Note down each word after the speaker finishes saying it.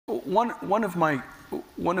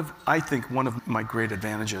I think one of my great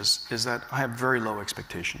advantages is that I have very low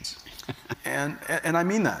expectations. and I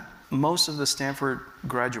mean that. Most of the Stanford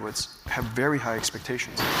graduates have very high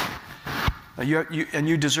expectations. And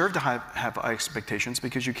you deserve to have high expectations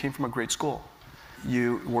because you came from a great school.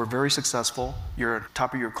 You were very successful. You're at the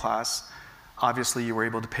top of your class. Obviously, you were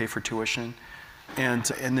able to pay for tuition. And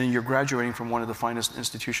then you're graduating from one of the finest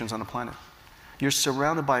institutions on the planet. You're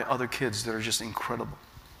surrounded by other kids that are just incredible.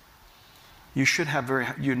 You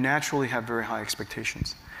naturally have very high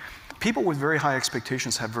expectations. People with very high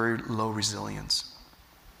expectations have very low resilience.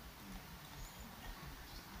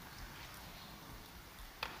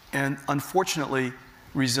 And unfortunately,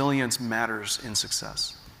 resilience matters in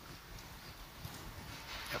success.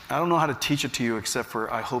 I don't know how to teach it to you except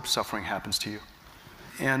for I hope suffering happens to you.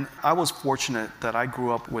 And I was fortunate that I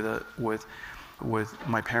grew up with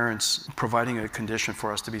my parents providing a condition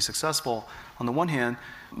for us to be successful on the one hand,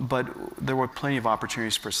 but there were plenty of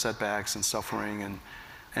opportunities for setbacks and suffering.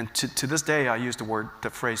 And to this day, I use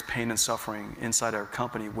the phrase pain and suffering inside our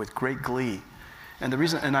company with great glee. And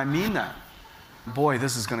I mean that. Boy,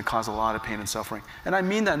 this is going to cause a lot of pain and suffering. And I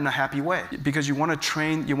mean that in a happy way, because you want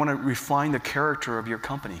to refine the character of your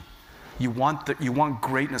company. You want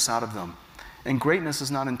greatness out of them. And greatness is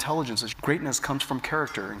not intelligence. Greatness comes from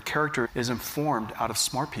character, and character is informed out of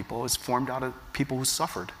smart people. It's formed out of people who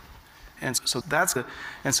suffered. And so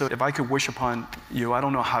so if I could wish upon you, I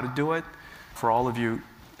don't know how to do it. For all of you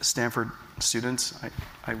Stanford students,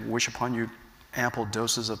 I wish upon you ample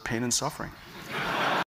doses of pain and suffering.